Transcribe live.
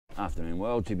Afternoon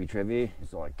world, Hippy Trev here.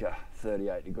 It's like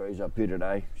 38 degrees up here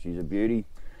today. She's a beauty.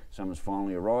 Summer's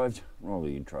finally arrived. Roll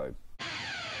the intro.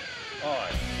 Hi,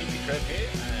 Hippy Trev here,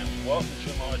 and welcome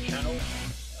to my channel.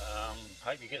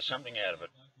 Hope you get something out of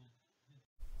it.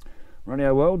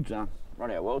 Rightio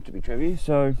world, Hippy Trev here.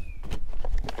 So,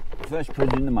 first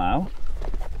present in the mail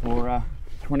for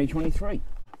 2023.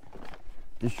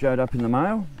 This showed up in the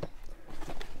mail.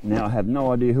 Now I have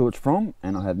no idea who it's from,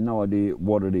 and I have no idea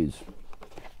what it is.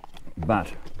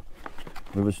 But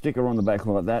with a sticker on the back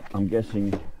like that, I'm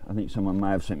guessing, I think someone may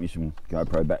have sent me some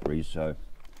GoPro batteries. So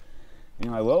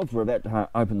anyway, worlds, we're about to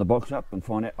open the box up and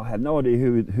find out. I have no idea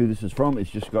who this is from. It's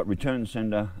just got return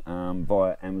sender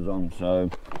via Amazon.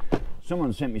 So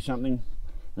someone sent me something.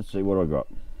 Let's see what I got.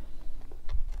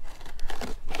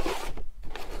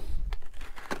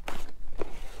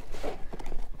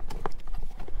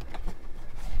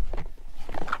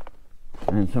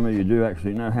 And some of you do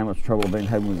actually know how much trouble I've been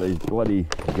having with these bloody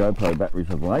GoPro batteries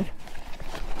of late.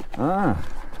 Oh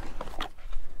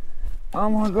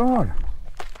my god!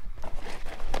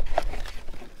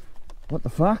 What the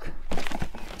fuck?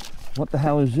 What the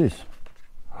hell is this?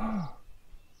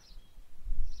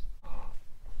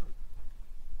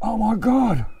 Oh my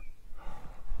god!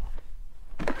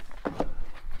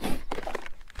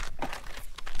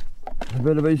 There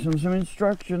better be some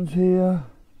instructions here.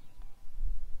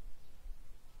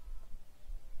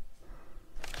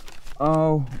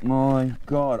 Oh my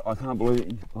god, I can't believe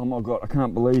it. Oh my god, I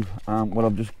can't believe what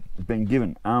I've just been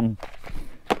given. Well,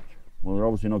 they're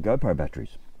obviously not GoPro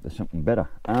batteries. There's something better.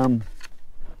 I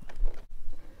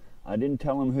didn't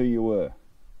tell them who you were.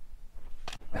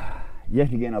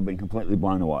 Yet again, I've been completely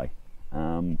blown away.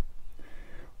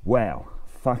 Wow,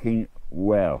 fucking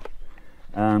wow.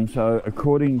 So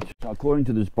according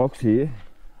to this box here,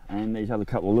 and these other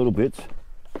couple of little bits,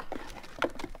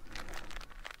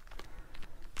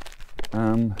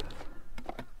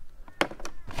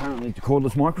 apparently it's a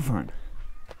cordless microphone.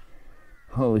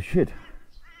 Holy shit.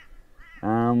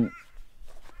 Blown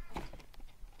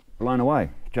away,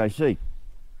 JC.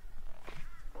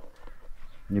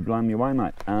 You're blowing me away,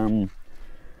 mate. I'm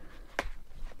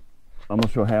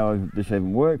not sure how this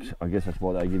even works. I guess that's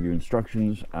why they give you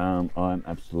instructions. I'm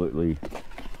absolutely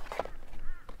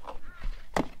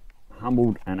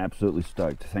humbled and absolutely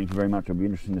stoked. Thank you very much. It'll be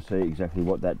interesting to see exactly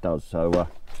what that does. So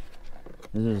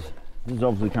this has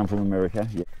obviously come from America.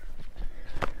 Yeah.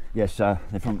 Yes, they're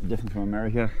definitely from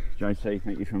America. JC,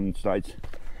 thank you, from the States.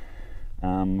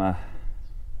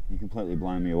 You completely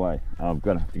blown me away. I've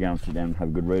got to have to go and sit down and have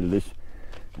a good read of this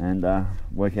and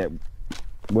work out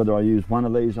whether I use one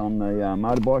of these on the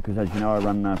motorbike, because as you know I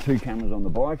run 2 cameras on the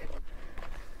bike.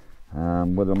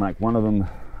 Whether I make one of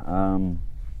them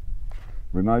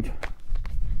remote,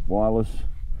 wireless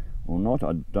or not,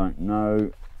 I don't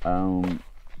know.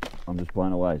 I'm just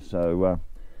blown away. So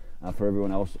for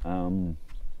everyone else,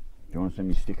 if you want to send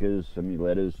me stickers, send me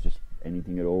letters, just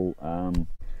anything at all,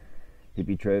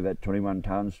 Hippy Trev at 21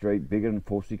 Tartan Street, Biggin,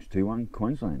 4621,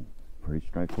 Queensland. Pretty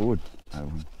straightforward.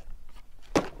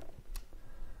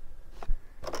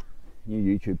 You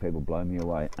YouTube people blow me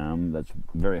away. That's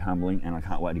very humbling, and I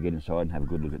can't wait to get inside and have a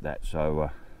good look at that. So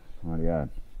rightio.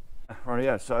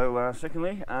 So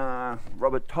secondly,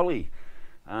 Robert Tolley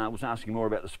was asking more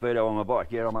about the speedo on my bike.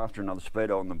 Yeah, I'm after another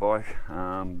speedo on the bike.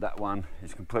 That one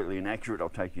is completely inaccurate. I'll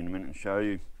take you in a minute and show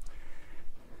you.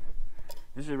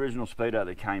 This is the original speedo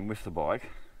that came with the bike.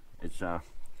 It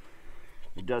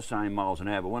does say miles an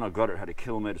hour, but when I got it, it had a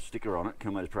kilometres per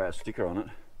hour sticker on it,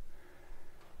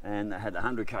 and it had the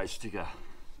 100k sticker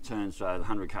turned, so the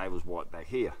 100k was white back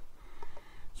here.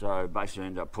 So basically I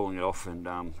ended up pulling it off and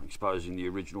exposing the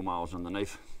original miles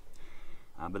underneath.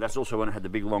 But that's also when I had the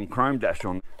big long chrome dash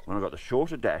on. When I got the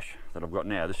shorter dash that I've got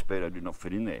now, this speedo did not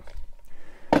fit in there.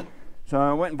 So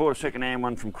I went and bought a second-hand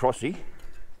one from Crossy.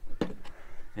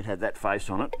 It had that face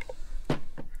on it.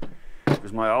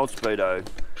 Because my old speedo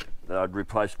that I'd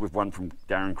replaced with one from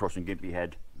Darren Cross and Gympie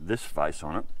had this face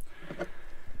on it.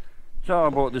 So I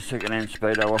bought this second-hand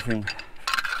speedo off him,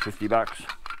 50 bucks,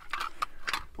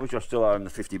 which I still owe him the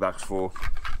 50 bucks for.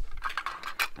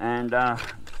 And the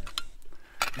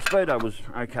speedo was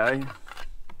okay,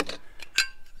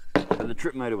 but the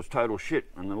trip meter was total shit,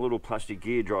 and the little plastic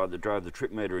gear drive that drove the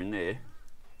trip meter in there,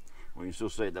 well, you can still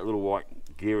see that little white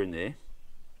gear in there.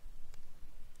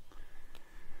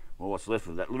 Well, what's left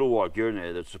of that little white gear in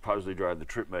there that supposedly drove the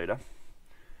trip meter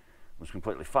was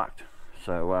completely fucked.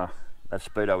 So that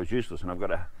speedo was useless, and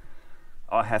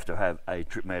I have to have a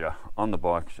trip meter on the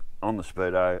bike, on the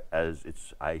speedo, as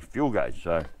it's a fuel gauge.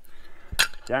 So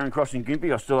Darren Cross and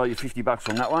Gympie, I still owe you 50 bucks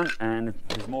on that one, and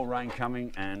there's more rain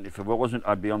coming, and if it wasn't,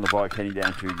 I'd be on the bike heading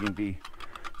down to Gympie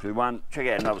to one, check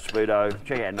out another speedo,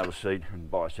 check out another seat,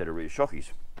 and buy a set of rear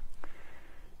shockies.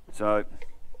 So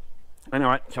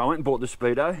anyway, so I went and bought this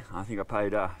speedo. I think I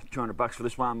paid 200 bucks for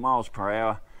this one, miles per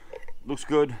hour. Looks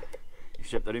good,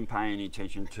 except I didn't pay any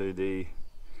attention to the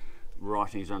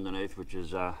writings underneath, which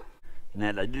is now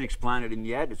they did explain it in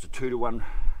the ad. It's a 2-to-1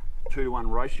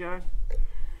 ratio.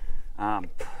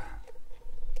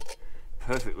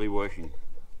 Perfectly working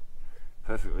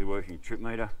trip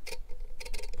meter,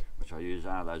 which I use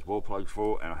those wall plugs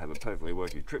for, and I have a perfectly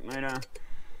working trip meter.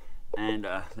 And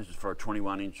this is for a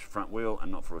 21-inch front wheel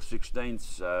and not for a 16th.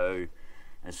 So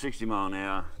at 60 mile an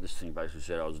hour, this thing basically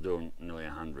said I was doing nearly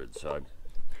 100. So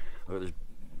I've got this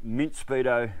mint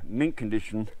speedo, mint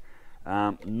condition,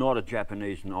 not a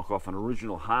Japanese knockoff, an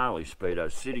original Harley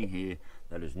speedo sitting here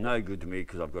that is no good to me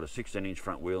because I've got a 16-inch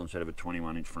front wheel instead of a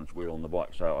 21-inch front wheel on the bike.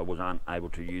 So I was unable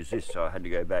to use this, so I had to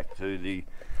go back to the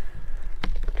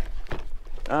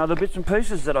bits and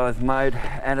pieces that I've made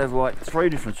out of like 3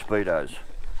 different speedos.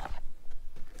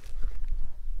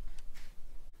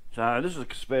 So this is a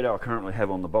speedo I currently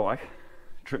have on the bike.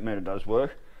 Trip meter does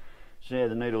work. So yeah,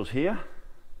 the needle's here.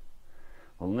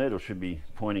 Well, the needle should be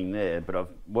pointing there, but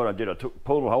what I did, I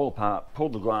pulled the hole apart,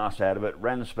 pulled the glass out of it,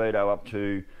 ran the speedo up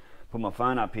to, put my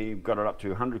phone up here, got it up to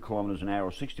 100 kilometers an hour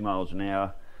or 60 miles an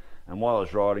hour, and while I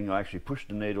was riding, I actually pushed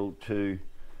the needle to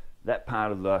that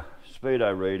part of the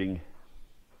speedo reading,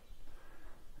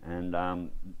 and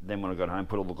then when I got home,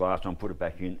 put all the glass on, put it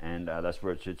back in, and that's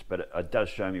where it sits. But it does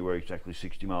show me where exactly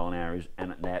 60 mile an hour is,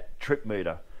 and that trip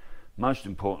meter, most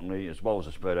importantly, as well as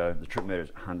the speedo, the trip meter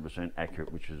is 100%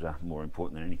 accurate, which is more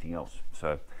important than anything else.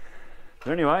 So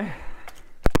anyway,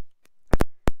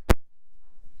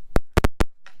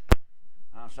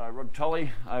 so Rod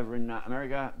Tolley over in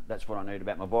America, that's what I need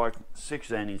about my bike.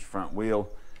 16-inch front wheel,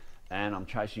 and I'm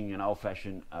chasing an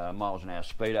old-fashioned miles an hour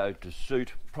speedo to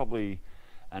suit probably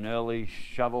an early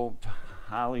shovel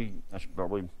Harley. That's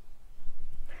probably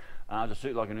to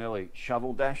suit like an early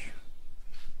shovel dash.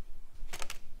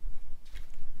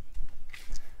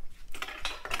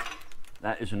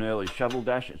 That is an early shovel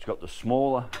dash. It's got the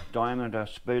smaller diameter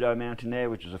speedo mount in there,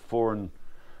 which is a 4 and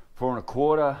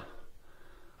 1/4.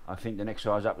 I think the next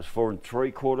size up is 4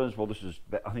 3/4. Well,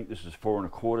 I think this is 4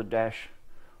 1/4 dash.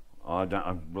 I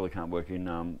really can't work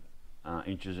in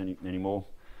inches anymore.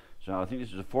 So I think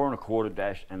this is a 4 1/4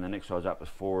 dash, and the next size up is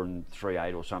 4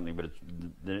 3/8 or something. But it's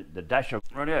the dash.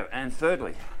 Rightio. And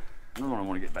thirdly, another one I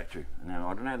want to get back to. Now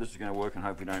I don't know how this is going to work, and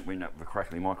hopefully don't end up with a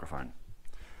crackly microphone.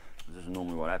 This is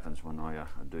normally what happens when I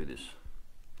do this.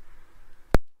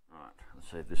 Alright, let's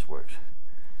see if this works.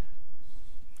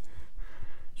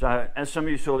 So, as some of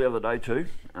you saw the other day too,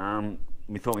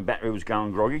 we thought my battery was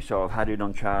going groggy, so I've had it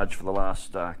on charge for the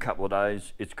last couple of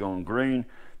days. It's gone green,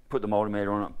 put the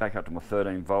multimeter on it, back up to my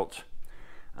 13 volts.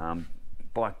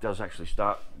 Bike does actually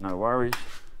start, no worries.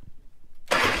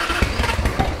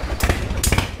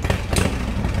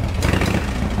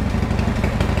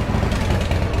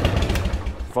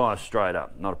 Fires straight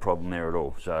up, not a problem there at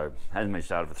all. So hasn't been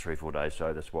started for 3-4 days,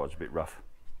 so that's why it's a bit rough.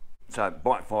 So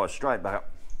bike fires straight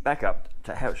back up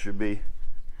to how it should be.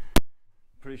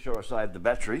 Pretty sure I saved the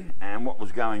battery, and what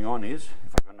was going on is,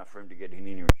 if I've got enough room to get in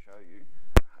here and show you,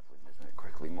 hopefully there's no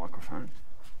crackly microphone.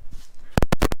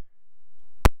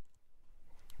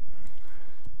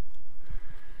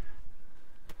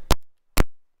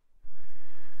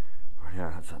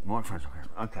 Yeah, that's that microphone's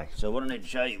okay. Okay, so what I need to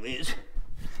show you is,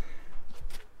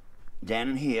 down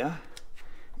in here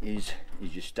is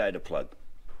your stator plug.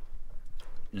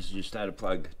 This is your stator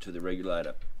plug to the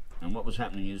regulator. And what was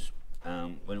happening is,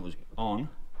 when it was on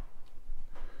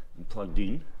and plugged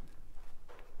in,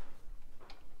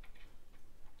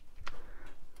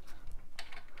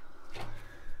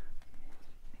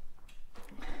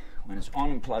 when it's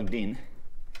on and plugged in,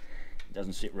 it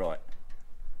doesn't sit right.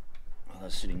 Well,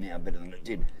 that's sitting now better than it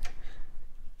did.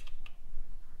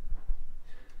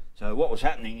 So what was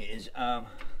happening is, and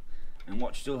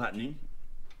what's still happening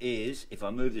is, if I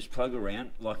move this plug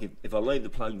around, like if I leave the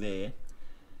plug there,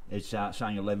 it's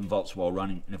saying 11 volts while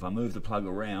running, and if I move the plug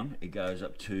around, it goes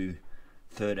up to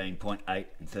 13.8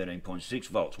 and 13.6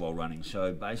 volts while running.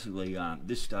 So basically,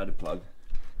 this starter plug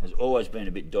has always been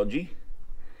a bit dodgy,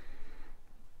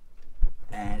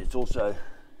 and it's also,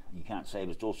 you can't see,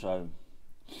 but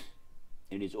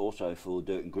it is also full of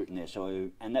dirt and grit in there.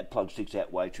 So, and that plug sticks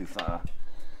out way too far.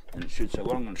 And it should. So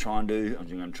what I'm going to try and do, I'm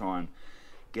going to try and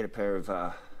get a pair of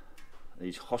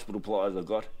these hospital pliers I've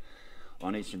got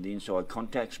on each of the inside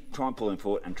contacts, try and pull them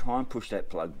forward and try and push that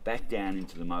plug back down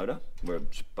into the motor where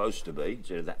it's supposed to be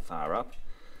instead of that far up.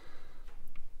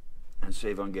 and see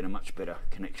if I can get a much better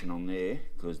connection on there,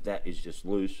 because that is just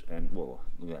loose, and well,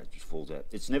 look at that, it just falls out.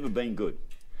 It's never been good,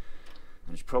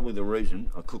 and it's probably the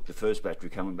reason I cooked the first battery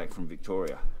coming back from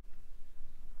Victoria.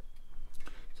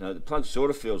 So the plug sort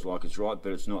of feels like it's right,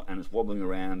 but it's not, and it's wobbling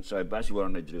around. So basically what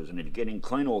I need to do is I need to get in,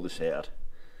 clean all this out,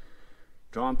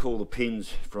 try and pull the pins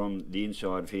from the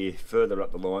inside of here further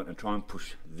up the line, and try and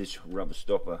push this rubber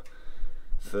stopper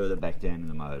further back down in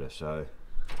the motor. So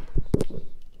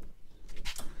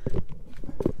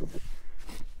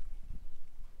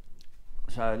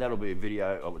that'll be a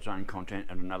video of its own content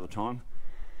at another time.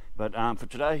 But for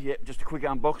today, yeah, just a quick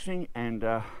unboxing, and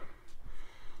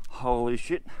holy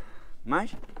shit,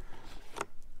 mate.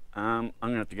 I'm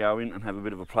going to have to go in and have a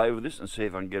bit of a play with this and see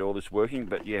if I can get all this working.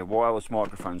 But yeah, wireless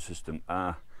microphone system,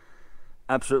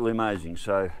 absolutely amazing.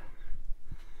 So,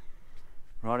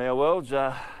 right, our worlds,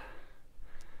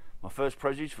 my first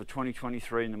Prezzies for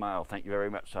 2023 in the mail. Thank you very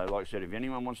much. So like I said, if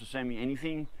anyone wants to send me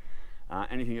anything,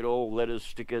 anything at all, letters,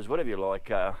 stickers, whatever you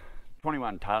like,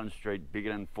 21 Tarleton Street,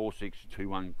 Biggerton,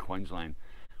 4621 Queensland.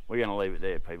 We're going to leave it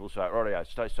there, people. So rightio,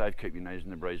 stay safe, keep your knees in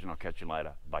the breeze, and I'll catch you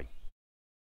later. Bye.